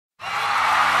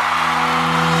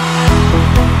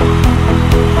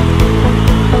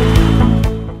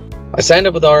I signed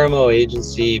up with RMO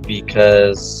Agency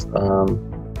because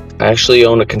I actually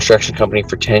owned a construction company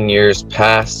for 10 years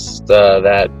past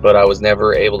that, but I was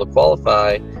never able to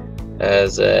qualify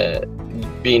as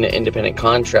being an independent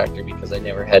contractor because I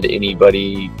never had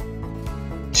anybody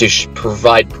to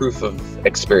provide proof of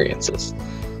experiences.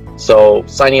 So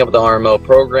signing up with the RMO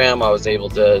program, I was able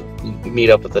to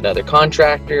meet up with another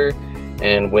contractor,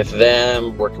 and with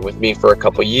them working with me for a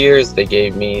couple years, they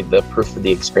gave me the proof of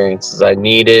the experiences I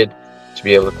needed to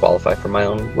be able to qualify for my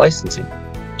own licensing.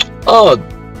 Oh,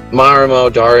 my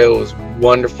RMO Dario was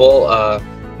wonderful,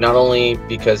 not only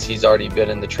because he's already been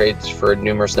in the trades for a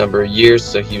numerous number of years,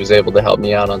 so he was able to help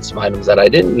me out on some items that I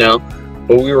didn't know,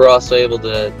 but we were also able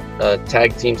to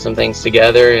tag team some things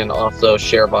together and also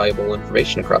share valuable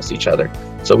information across each other.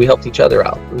 So we helped each other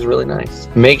out. It was really nice.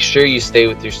 Make sure you stay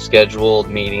with your scheduled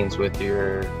meetings with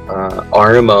your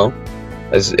RMO,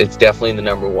 as it's definitely the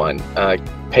number one.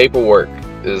 Paperwork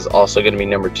is also going to be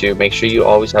number two. Make sure you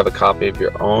always have a copy of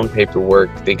your own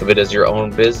paperwork. Think of it as your own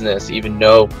business, even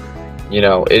though, you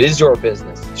know, it is your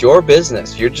business. It's your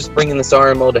business. You're just bringing this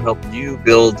RMO to help you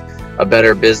build a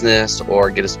better business or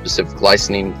get a specific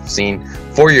licensing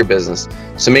for your business.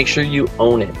 So make sure you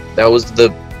own it. That was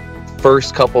the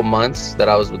first couple months that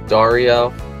I was with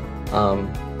Dario.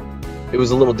 It was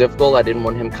a little difficult. I didn't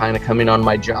want him kind of coming on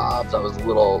my jobs. I was a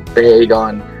little vague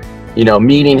on, you know,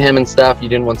 meeting him and stuff. You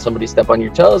didn't want somebody to step on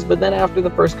your toes. But then after the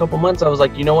first couple months, I was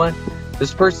like, you know what?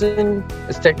 This person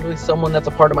is technically someone that's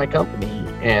a part of my company.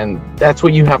 And that's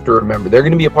what you have to remember. They're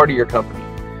going to be a part of your company.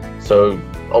 So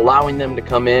allowing them to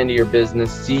come into your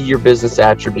business, see your business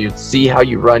attributes, see how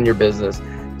you run your business,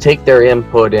 take their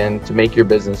input in to make your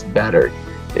business better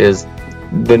is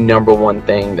the number one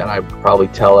thing that I would probably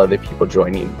tell other people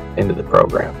joining into the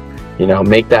program. You know,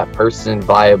 make that person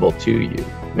viable to you.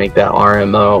 Make that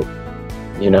RMO,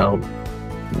 you know,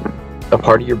 a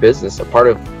part of your business, a part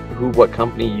of what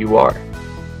company you are.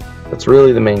 That's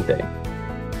really the main thing.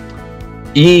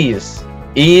 Ease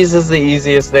is the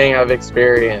easiest thing I've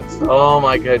experienced. Oh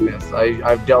my goodness.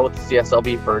 I've dealt with the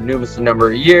CSLB for a numerous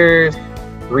number of years,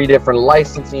 3 different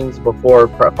licensings before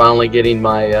finally getting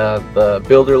my the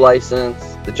builder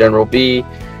license, the General B,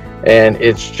 and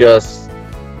it's just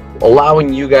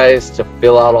allowing you guys to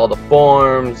fill out all the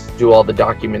forms, do all the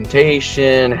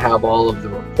documentation, have all of the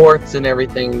reports and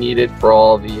everything needed for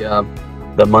all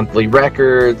the monthly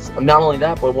records. Not only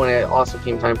that, but when it also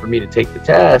came time for me to take the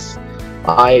test,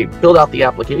 I filled out the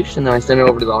application and I sent it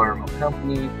over to the RMO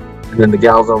company, and then the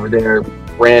gals over there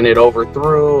ran it over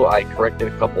through. I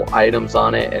corrected a couple items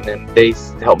on it, and then they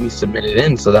helped me submit it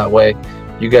in, so that way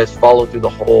you guys follow through the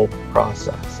whole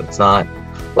process. It's not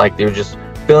like they're just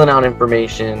filling out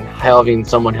information, having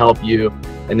someone help you,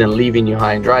 and then leaving you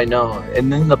high and dry. No.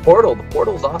 And then the portal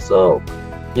is also,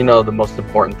 you know, the most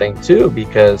important thing too,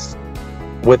 because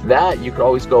with that, you could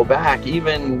always go back.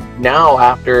 Even now,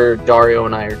 after Dario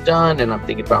and I are done, and I'm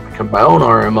thinking about becoming my own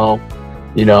RMO,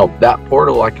 you know, that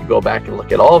portal, I could go back and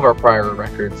look at all of our prior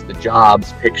records, the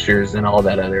jobs, pictures, and all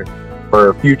that other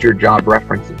for future job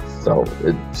references. So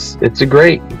it's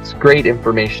great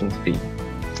information feed.